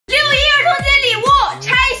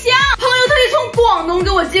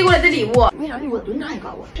寄过来的礼物。为啥比我蹲着还高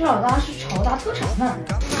啊？这老大是潮大特产呢。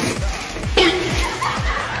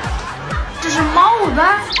这是帽子，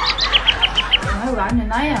还有个安全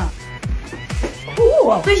带呀。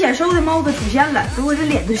酷！最显瘦的帽子出现了，如果这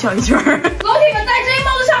脸就小一圈儿。老铁们，戴这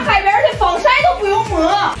帽子上海边去，防晒都不用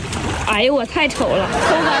抹。哎呦，我太丑了，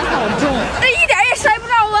口感好重，这一点也晒不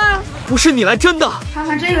着啊！不是你来真的。看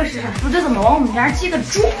看这个是啥？不，这怎么往我们家系个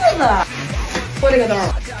柱子？我这个兜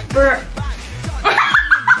不是，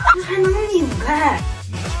这还能拧开。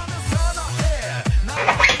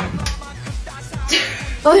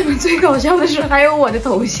老铁们，最搞笑的是还有我的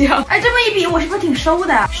头像。哎，这么一比，我是不是挺瘦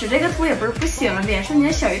的？使这个图也不是不行，脸瞬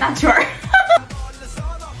间小一大圈儿。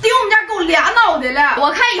顶我们家狗俩脑袋了，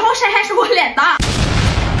我看以后谁还说我脸大。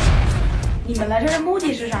你们来这的目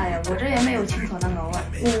的是啥呀？我这也没有青草蛋糕啊。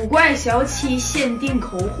古怪小七限定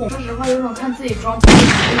口红，说实话有种看自己装。这个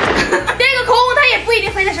口红它也不一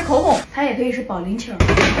定非得是口红，它也可以是保龄球。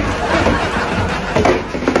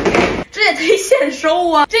这也忒显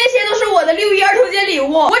瘦啊！这些都是我的6·1儿童节礼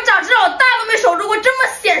物，我长这老大都没收着过这么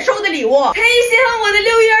显瘦的礼物，忒稀罕我的6·1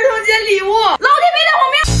儿童节礼物。老铁别在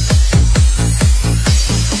旁边。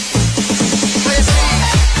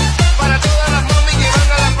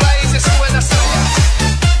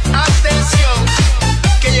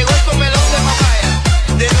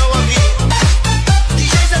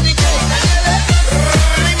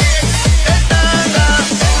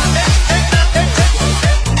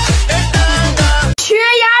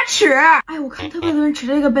哎，我看特别多人吃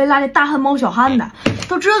这个被辣的大汗冒小汗的，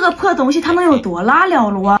都这个破东西，它能有多辣了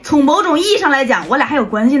啊？从某种意义上来讲，我俩还有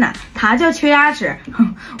关系呢。它叫缺牙齿，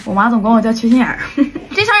我妈总管我叫缺心眼儿。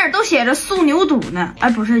这上面都写着素牛肚呢。哎，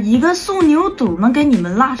不是，一个素牛肚能给你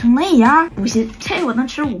们辣成那样？不信，这我能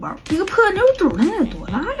吃5包。一个破牛肚它能有多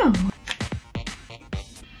辣了？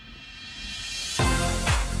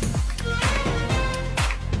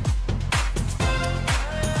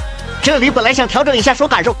这里本来想调整一下说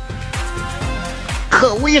感受，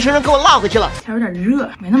可恶，一生人给我拉回去了。它有点热，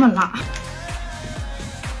没那么辣，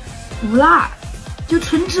不辣，就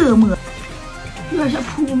纯折磨，有点像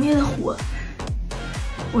扑灭的火。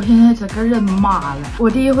我现在整个人麻了，我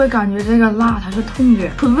第一回感觉这个辣它是痛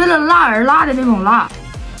觉，纯为了辣而辣的那种辣，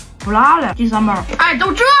不辣了。第3包，哎，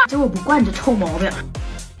都这我不惯你这臭毛病。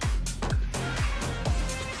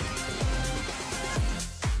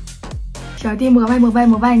小弟膜拜膜拜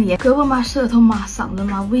膜拜你，胳膊嘛，舌头嘛，嗓子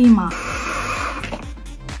嘛，胃嘛。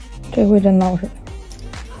这回真老实，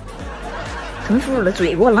成熟了，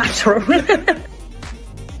嘴给我拉抽了。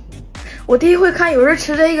我第一回看有人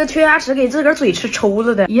吃这个缺牙齿给自个儿嘴吃抽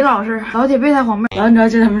了的。尹老师，老铁备胎黄妹，然后你知道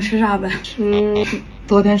这他们吃啥呗？吃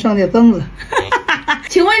昨天剩的粽子。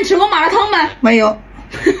请问你吃过麻辣烫没？没有。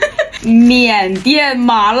缅甸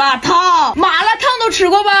麻辣烫，麻辣烫都吃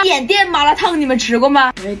过吧？缅甸麻辣烫你们吃过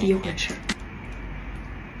吗？我也第一回吃。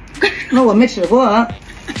那我没吃过啊。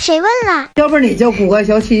谁问了？要不你叫古怪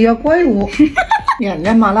小七呀，怪物。缅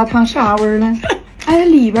甸麻辣烫啥味儿呢？哎，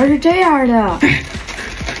里边是这样的。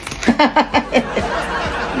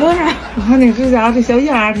乐啥？我看你这家这小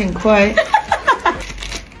鸭挺快。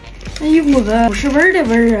那一股子不是味儿的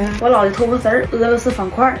味儿啊！我老的头发丝儿、俄罗斯方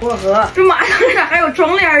块、薄荷，这麻辣烫上还有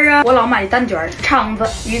窗帘啊！我老买的蛋卷、肠子、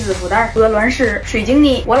鱼子福袋、鹅卵石、水晶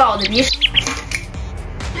泥，我老的鼻屎。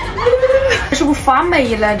是不是发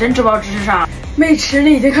霉了？真知不知道这是啥？没吃呢，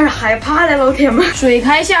已经开始害怕了，老铁们！水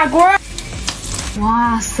开下锅，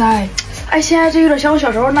哇塞！哎，现在这有点像我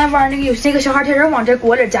小时候那玩那个有那个小孩天天往这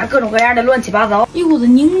锅里加各种各样的乱七八糟，一股子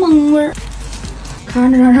柠檬味儿。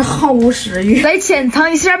看着让人毫无食欲。来浅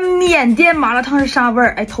尝一下缅甸麻辣烫是啥味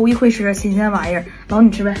儿？哎，头一回吃新鲜玩意儿。老你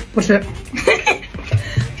吃呗？不吃。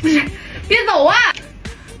不是，别走啊！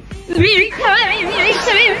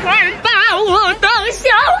把我当小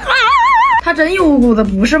孩。它真有股子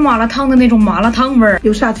不是麻辣烫的那种麻辣烫味儿，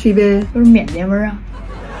有啥区别？就是缅甸味儿啊。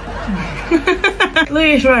乐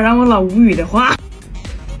意说点让我老无语的话。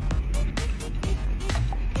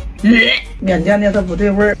缅甸的它不对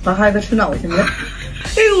味儿，把孩子吃脑袋去了。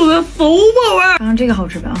哎呦我的馊宝味儿！看看这个好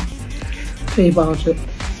吃吧？这一不好吃，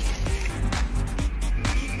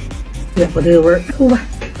也不对味儿，吐吧。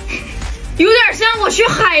有点像我去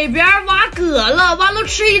海边挖蛤了，完了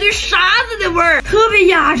吃一堆沙子的味儿，特别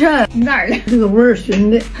压碜。你哪儿了？这个味儿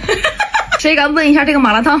熏的。谁敢问一下这个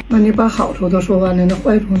麻辣烫？那你把好处都说完了，那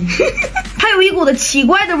坏处呢？它有一股子奇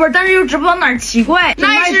怪的味儿，但是又知不道哪儿奇怪。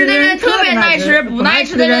爱吃的人特别爱吃，不爱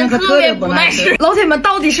吃的人特别不爱吃。老铁们，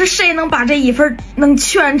到底是谁能把这一份能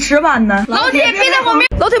全吃完呢？老铁别在旁边。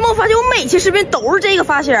老铁们，我发现我每期视频都是这个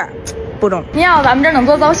发型，不中。你好，咱们这能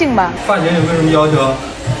做造型吧？发型有没有什么要求？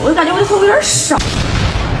我就感觉我的头有点少。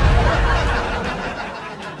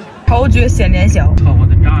瞅超绝显脸小，操，我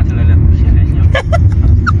都炸起来了，显脸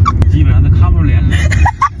小，基本上都看不着脸了。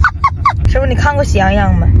师傅，你看过《喜羊羊》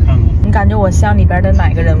吗？看过。你感觉我像里边的哪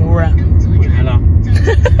个人物啊？灰太狼。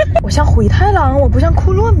我像灰太狼，我不像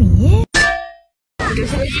库洛米。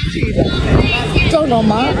壮壮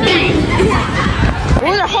妈，我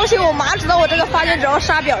有点好奇，我妈知道我这个发型之后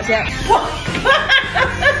啥表现？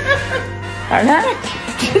哪儿呢？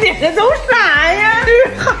这点的都啥呀？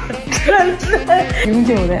真的永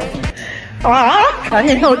久的啊！赶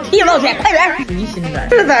紧给我剃了去，快点！离心点，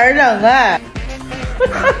这咋整啊？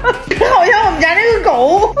好像我们家那个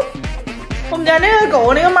狗。我们家那个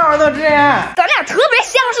狗那个猫都这样，咱俩特别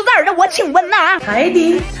像是字儿的，我请问呐？太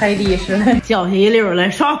低是的，脚下一溜来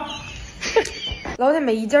上。老铁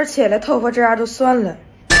们一觉起来，头发这样就算了，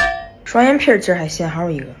双眼皮今儿还限号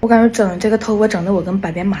一个。我感觉整这个头发整的我跟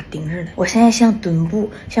百变马丁似的。我现在像墩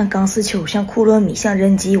布，像钢丝球，像库洛米，像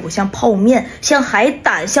人机，我像泡面，像海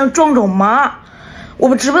胆，像壮壮妈。我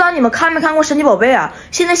不知道你们看没看过神奇宝贝啊？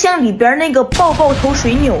现在像里边那个抱抱头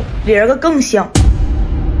水扭，里边个更像。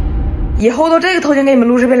以后都这个头型给你们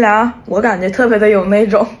录视频了啊！我感觉特别的有那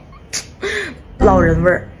种老人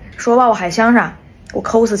味儿。说吧，我还像啥？我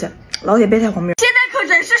cos 去，老铁别太荒谬。现在可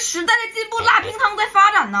真是时代的进步，辣平汤在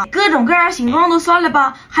发展呢，各种各样形状都算了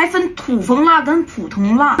吧，还分土蜂辣跟普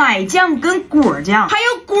通辣，奶酱跟果酱，还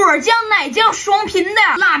有果酱奶酱双拼的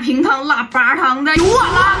辣平汤、辣八汤的，有我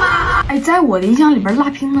辣吗？哎，在我的印象里边，辣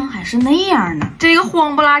平汤还是那样的，这个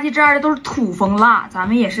荒不拉几这样的都是土蜂辣，咱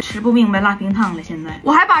们也是吃不明白辣平汤了。现在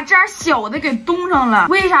我还把这样小的给冻上了，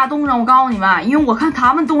为啥冻上？我告诉你们，因为我看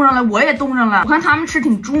他们冻上了，我也冻上了，我看他们吃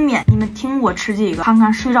挺助眠，你们听我吃几个，看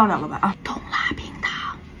看睡着了吧啊！冻辣平汤。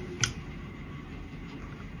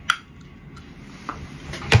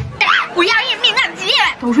不要人命案件，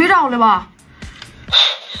都睡着了吧？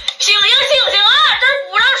醒醒醒醒啊！这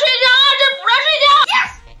不让睡觉啊！这不让睡觉。Yes，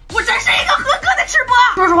 我真是一个合格的吃播。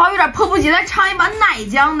说实话，有点迫不及待尝一把奶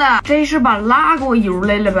酱的，这是把辣给我油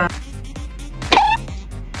来了吧？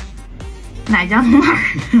奶酱从哪儿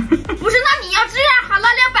呢？不是，那你要这样含辣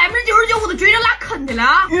量99%，我都觉得辣啃的了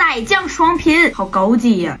啊！奶酱双拼，好高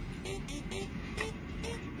级呀！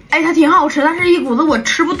哎，它挺好吃，但是一股子我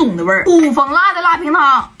吃不懂的味儿。土蜂辣的辣平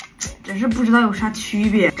汤。真是不知道有啥区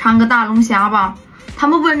别，尝个大龙虾吧，他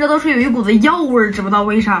们闻着都是有一股子药味，知不知道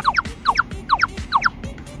为啥？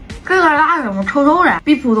这个辣怎么臭臭的，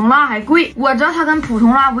比普通辣还贵。我知道它跟普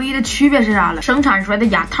通辣唯一的区别是啥了，生产出来的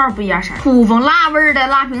牙套不一样色。土蜂辣味的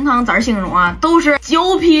辣平汤咋形容啊？都是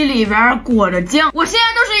胶皮里边裹着酱。我现在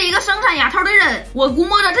都是一个生产牙套的人，我估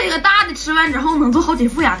摸着这个大的吃完之后能做好几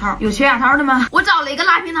副牙套。有缺牙套的吗？我找了一个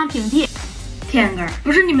辣平汤平替。天哥，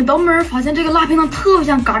不是你们都没人发现这个辣平汤特别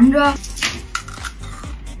像甘蔗？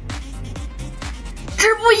这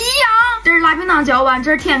不一样，这是辣平汤搅拌，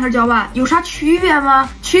这是天哥搅拌，有啥区别吗？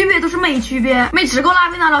区别都是没区别。没吃过辣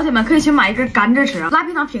平汤，老铁们可以去买一根甘蔗吃。辣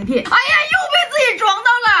平汤平替，哎呀，又被自己装到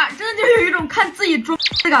了，真的就有一种看自己装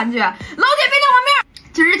的感觉。老铁别在旁边，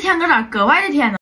今儿天哥咋格外的甜呢？